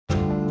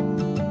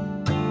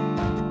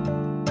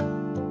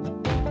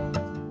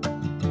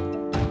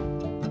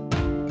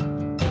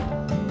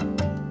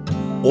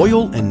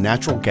Oil and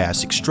natural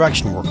gas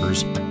extraction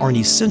workers are an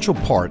essential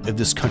part of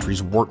this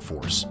country's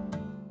workforce.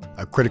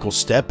 A critical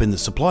step in the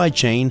supply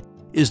chain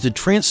is the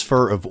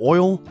transfer of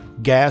oil,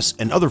 gas,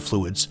 and other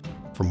fluids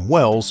from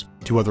wells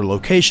to other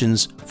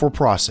locations for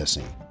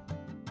processing.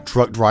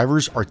 Truck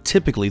drivers are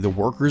typically the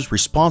workers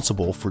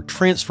responsible for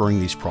transferring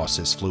these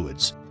processed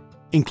fluids,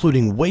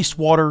 including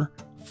wastewater,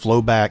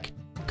 flowback,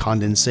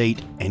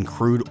 condensate, and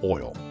crude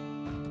oil.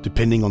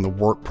 Depending on the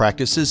work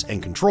practices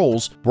and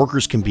controls,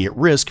 workers can be at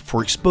risk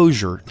for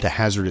exposure to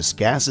hazardous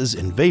gases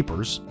and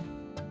vapors,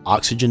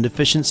 oxygen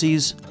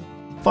deficiencies,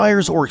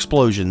 fires or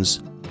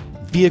explosions,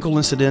 vehicle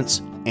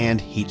incidents, and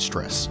heat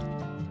stress.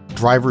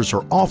 Drivers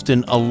are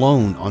often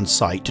alone on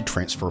site to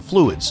transfer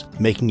fluids,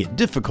 making it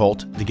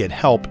difficult to get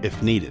help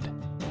if needed.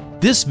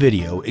 This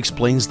video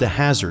explains the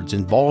hazards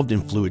involved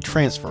in fluid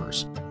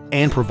transfers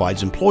and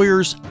provides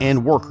employers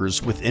and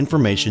workers with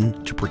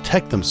information to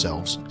protect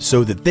themselves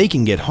so that they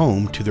can get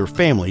home to their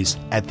families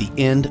at the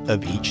end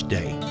of each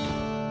day.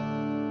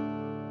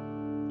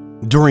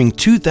 During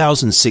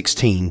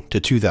 2016 to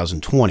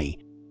 2020,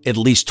 at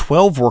least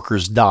 12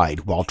 workers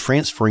died while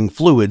transferring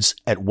fluids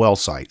at well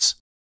sites.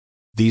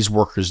 These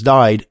workers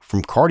died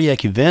from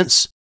cardiac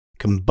events,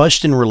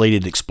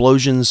 combustion-related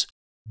explosions,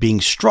 being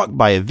struck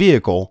by a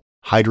vehicle,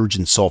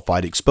 hydrogen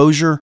sulfide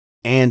exposure,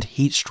 and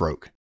heat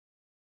stroke.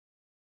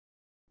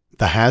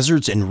 The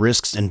hazards and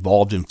risks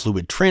involved in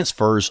fluid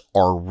transfers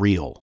are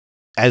real.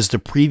 As the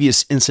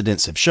previous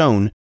incidents have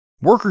shown,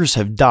 workers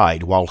have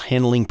died while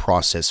handling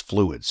processed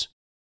fluids.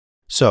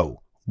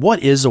 So,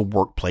 what is a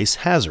workplace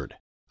hazard?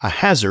 A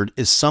hazard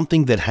is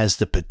something that has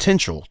the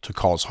potential to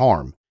cause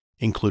harm,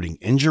 including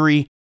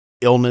injury,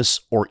 illness,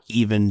 or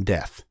even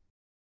death.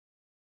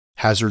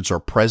 Hazards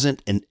are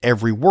present in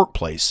every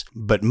workplace,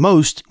 but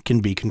most can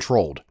be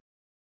controlled.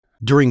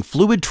 During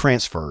fluid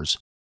transfers,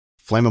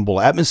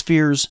 flammable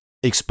atmospheres,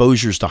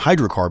 exposures to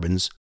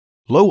hydrocarbons,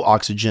 low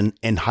oxygen,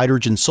 and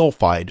hydrogen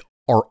sulfide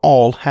are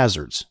all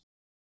hazards.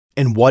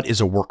 And what is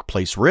a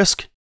workplace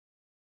risk?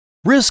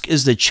 Risk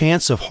is the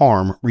chance of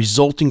harm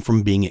resulting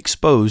from being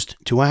exposed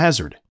to a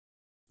hazard.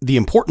 The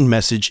important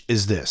message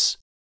is this: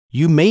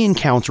 you may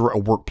encounter a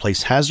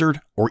workplace hazard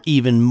or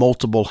even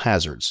multiple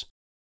hazards.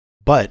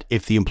 But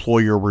if the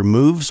employer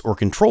removes or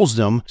controls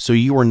them so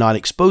you are not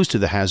exposed to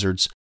the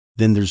hazards,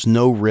 then there's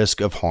no risk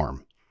of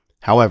harm.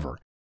 However,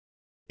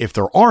 if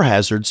there are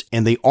hazards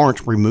and they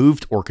aren't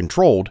removed or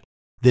controlled,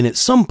 then at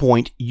some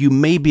point you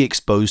may be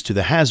exposed to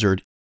the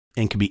hazard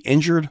and can be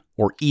injured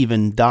or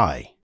even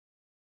die.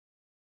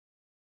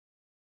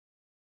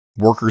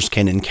 Workers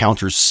can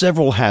encounter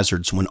several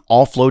hazards when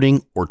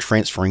offloading or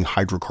transferring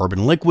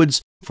hydrocarbon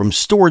liquids from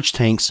storage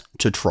tanks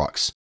to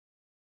trucks.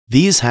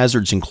 These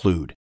hazards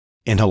include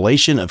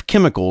inhalation of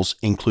chemicals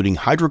including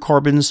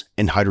hydrocarbons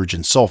and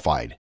hydrogen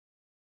sulfide,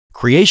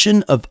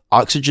 creation of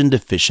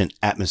oxygen-deficient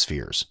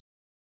atmospheres,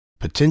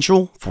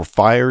 potential for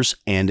fires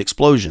and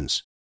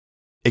explosions.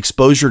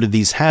 Exposure to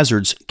these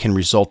hazards can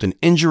result in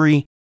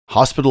injury,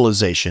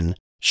 hospitalization,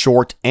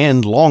 short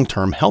and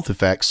long-term health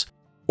effects,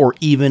 or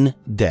even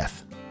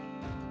death.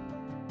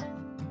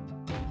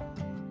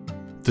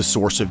 The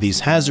source of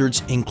these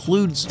hazards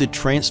includes the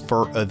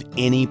transfer of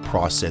any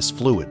processed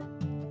fluid,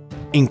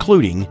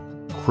 including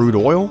crude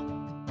oil,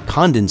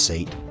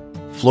 condensate,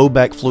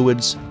 flowback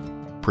fluids,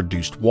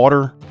 produced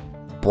water,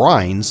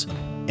 brines,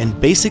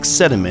 and basic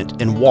sediment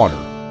and water,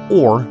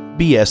 or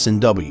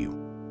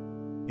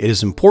BS&W. It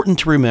is important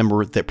to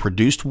remember that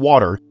produced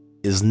water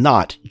is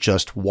not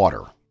just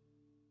water.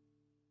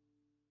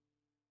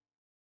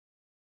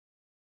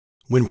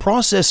 When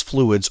processed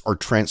fluids are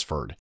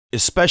transferred,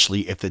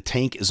 especially if the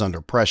tank is under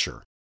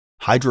pressure,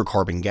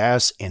 hydrocarbon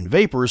gas and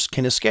vapors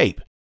can escape,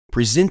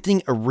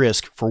 presenting a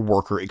risk for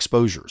worker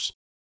exposures.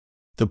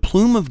 The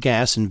plume of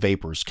gas and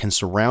vapors can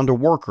surround a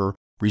worker,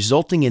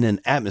 resulting in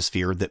an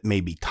atmosphere that may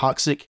be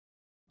toxic,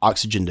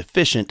 oxygen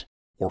deficient,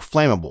 or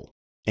flammable,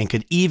 and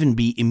could even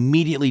be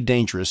immediately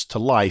dangerous to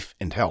life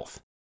and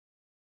health.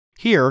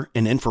 Here,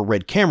 an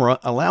infrared camera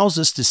allows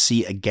us to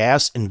see a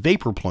gas and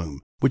vapor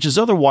plume, which is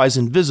otherwise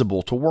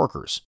invisible to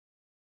workers.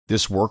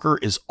 This worker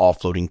is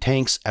offloading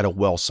tanks at a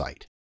well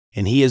site,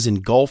 and he is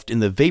engulfed in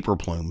the vapor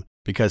plume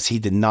because he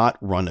did not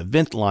run a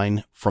vent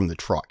line from the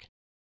truck.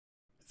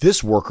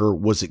 This worker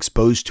was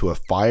exposed to a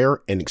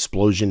fire and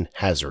explosion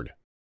hazard,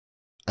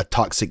 a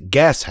toxic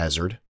gas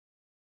hazard,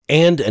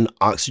 and an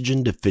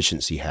oxygen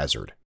deficiency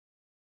hazard.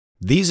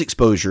 These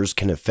exposures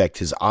can affect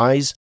his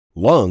eyes,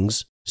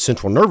 lungs,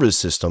 central nervous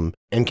system,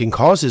 and can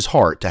cause his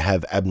heart to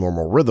have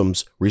abnormal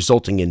rhythms,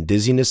 resulting in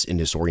dizziness and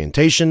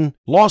disorientation,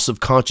 loss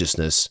of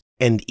consciousness,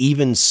 and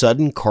even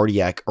sudden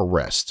cardiac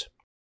arrest.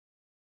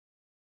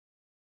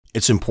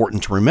 It's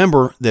important to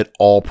remember that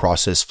all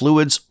processed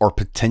fluids are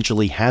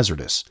potentially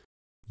hazardous.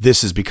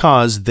 This is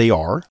because they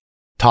are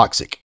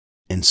toxic.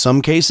 In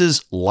some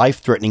cases,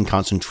 life-threatening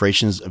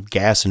concentrations of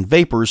gas and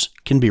vapors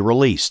can be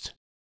released.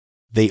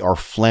 They are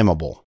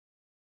flammable.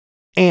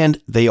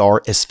 And they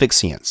are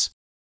asphyxiants.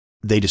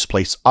 They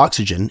displace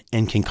oxygen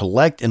and can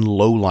collect in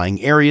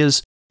low-lying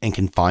areas and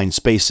confined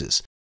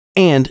spaces,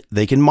 and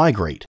they can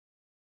migrate.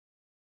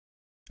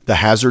 The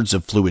hazards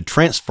of fluid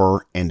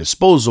transfer and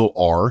disposal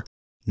are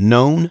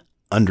known,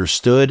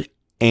 understood,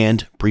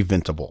 and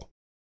preventable.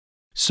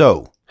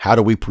 So, how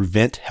do we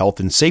prevent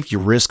health and safety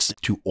risks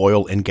to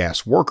oil and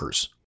gas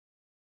workers?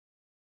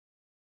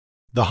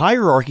 The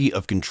hierarchy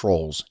of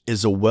controls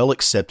is a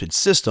well-accepted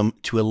system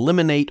to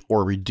eliminate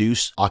or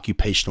reduce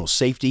occupational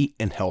safety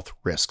and health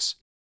risks.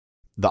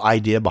 The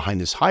idea behind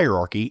this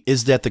hierarchy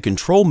is that the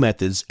control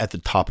methods at the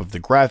top of the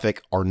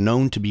graphic are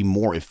known to be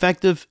more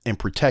effective and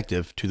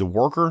protective to the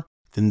worker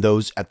than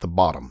those at the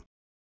bottom.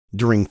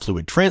 During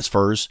fluid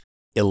transfers,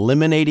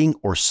 eliminating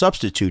or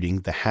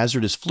substituting the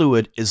hazardous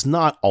fluid is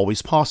not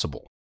always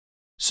possible.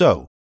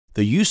 So,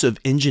 the use of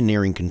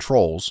engineering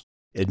controls,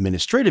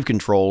 administrative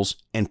controls,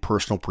 and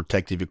personal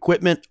protective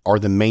equipment are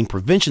the main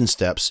prevention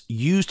steps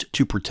used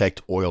to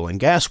protect oil and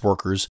gas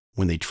workers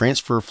when they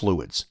transfer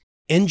fluids.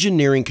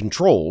 Engineering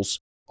controls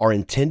are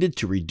intended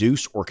to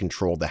reduce or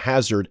control the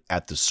hazard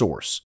at the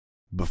source,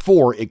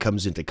 before it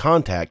comes into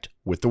contact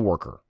with the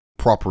worker.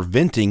 Proper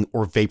venting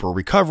or vapor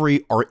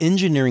recovery are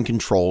engineering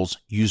controls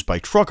used by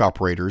truck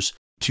operators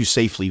to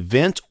safely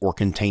vent or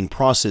contain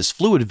processed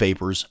fluid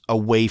vapors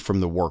away from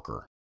the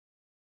worker.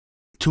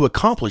 To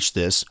accomplish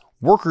this,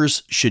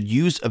 workers should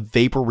use a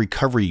vapor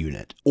recovery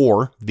unit,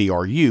 or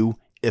VRU,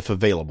 if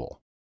available.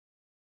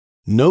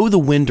 Know the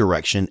wind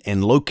direction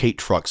and locate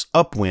trucks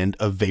upwind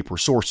of vapor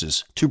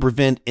sources to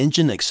prevent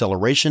engine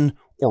acceleration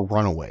or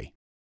runaway.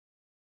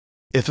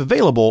 If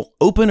available,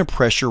 open a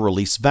pressure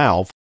release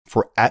valve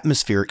for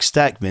atmospheric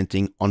stack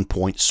venting on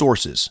point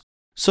sources,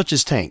 such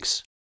as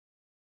tanks.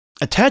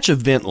 Attach a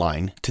vent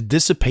line to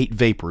dissipate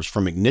vapors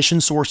from ignition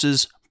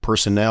sources,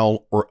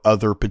 personnel, or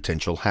other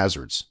potential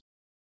hazards.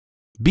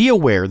 Be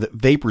aware that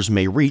vapors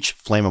may reach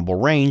flammable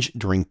range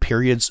during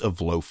periods of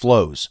low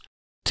flows,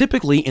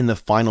 typically in the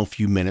final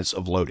few minutes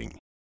of loading.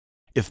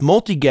 If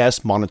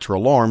multi-gas monitor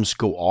alarms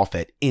go off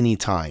at any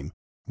time,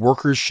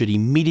 workers should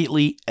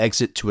immediately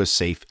exit to a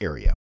safe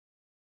area.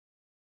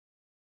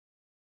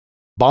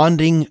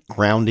 Bonding,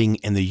 grounding,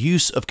 and the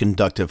use of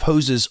conductive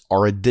hoses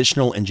are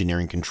additional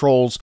engineering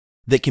controls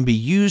that can be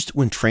used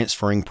when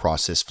transferring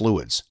processed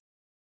fluids.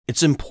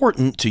 It's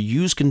important to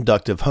use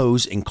conductive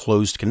hose in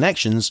closed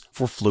connections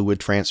for fluid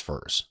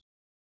transfers.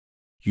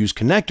 Use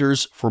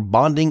connectors for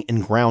bonding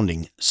and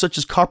grounding, such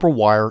as copper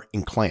wire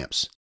and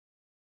clamps.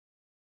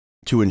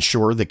 To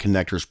ensure that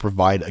connectors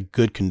provide a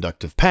good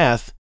conductive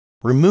path,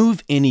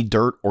 remove any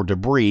dirt or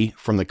debris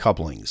from the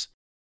couplings.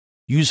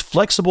 Use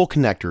flexible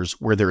connectors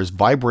where there is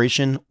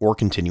vibration or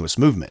continuous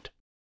movement.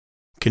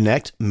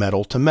 Connect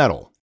metal to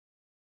metal.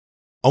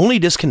 Only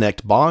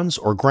disconnect bonds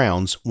or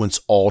grounds once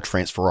all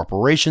transfer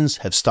operations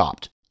have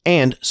stopped,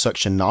 and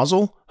suction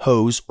nozzle,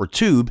 hose, or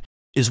tube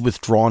is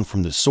withdrawn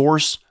from the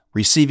source,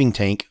 receiving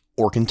tank,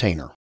 or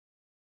container.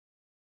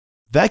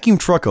 Vacuum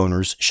truck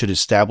owners should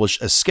establish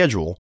a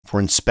schedule for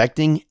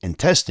inspecting and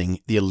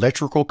testing the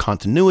electrical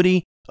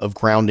continuity of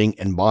grounding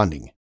and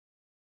bonding.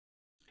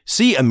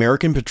 See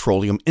American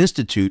Petroleum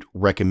Institute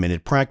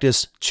Recommended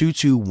Practice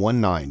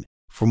 2219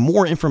 for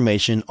more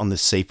information on the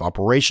safe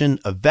operation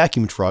of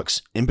vacuum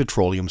trucks in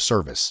petroleum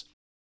service.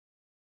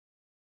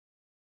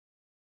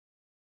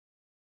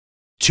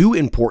 Two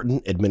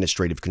important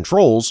administrative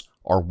controls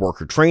are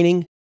worker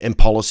training and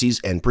policies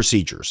and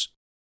procedures.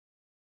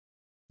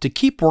 To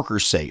keep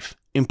workers safe,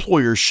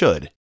 employers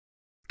should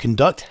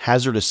conduct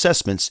hazard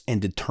assessments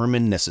and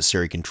determine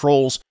necessary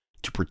controls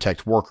to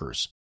protect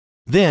workers.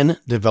 Then,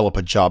 develop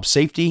a job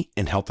safety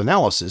and health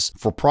analysis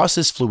for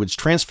processed fluids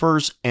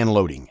transfers and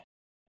loading.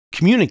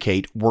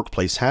 Communicate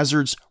workplace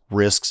hazards,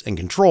 risks, and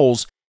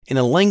controls in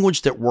a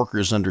language that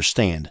workers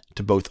understand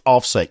to both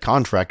off-site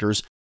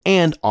contractors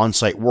and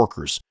on-site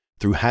workers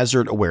through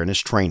hazard awareness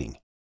training.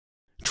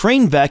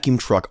 Train vacuum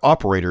truck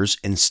operators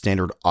in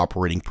standard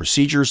operating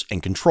procedures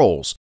and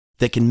controls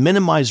that can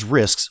minimize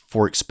risks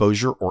for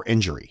exposure or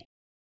injury.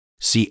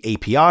 See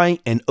API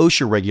and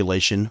OSHA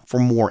regulation for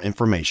more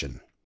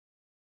information.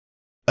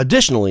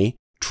 Additionally,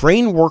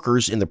 train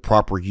workers in the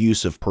proper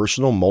use of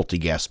personal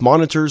multi-gas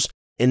monitors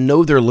and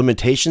know their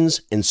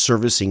limitations and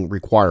servicing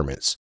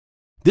requirements.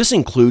 This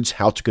includes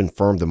how to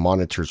confirm the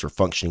monitors are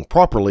functioning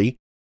properly,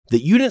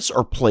 that units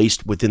are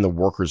placed within the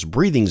worker's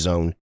breathing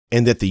zone,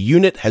 and that the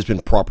unit has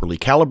been properly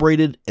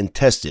calibrated and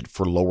tested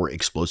for lower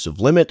explosive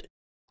limit,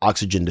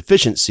 oxygen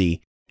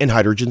deficiency, and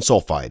hydrogen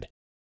sulfide.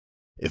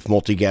 If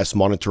multi-gas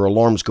monitor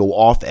alarms go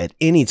off at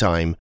any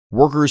time,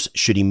 workers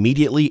should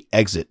immediately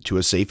exit to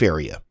a safe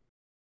area.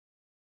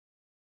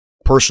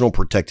 Personal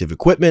protective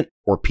equipment,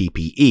 or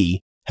PPE,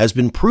 has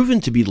been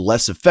proven to be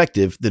less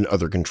effective than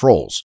other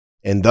controls,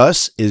 and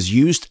thus is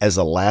used as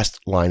a last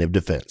line of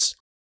defense.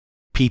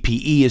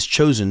 PPE is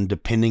chosen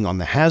depending on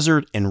the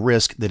hazard and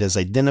risk that is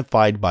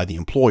identified by the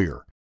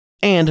employer,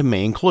 and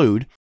may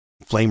include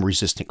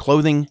flame-resistant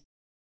clothing,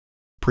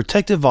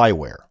 protective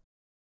eyewear,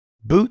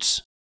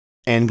 boots,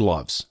 and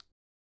gloves.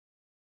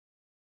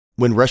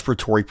 When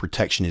respiratory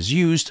protection is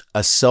used,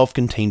 a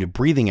self-contained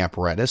breathing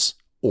apparatus,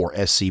 or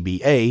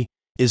SCBA,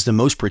 is the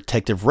most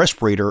protective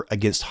respirator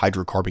against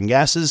hydrocarbon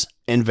gases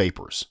and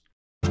vapors.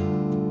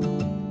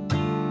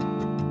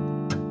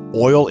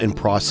 oil and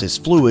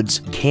processed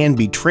fluids can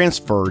be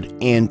transferred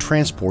and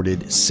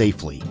transported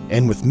safely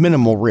and with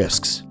minimal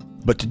risks.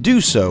 But to do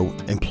so,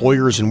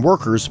 employers and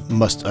workers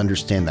must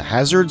understand the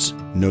hazards,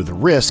 know the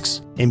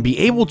risks, and be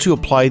able to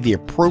apply the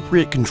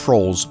appropriate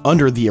controls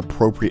under the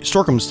appropriate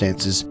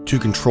circumstances to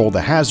control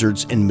the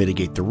hazards and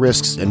mitigate the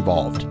risks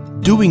involved.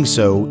 Doing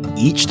so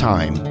each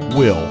time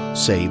will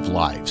save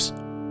lives.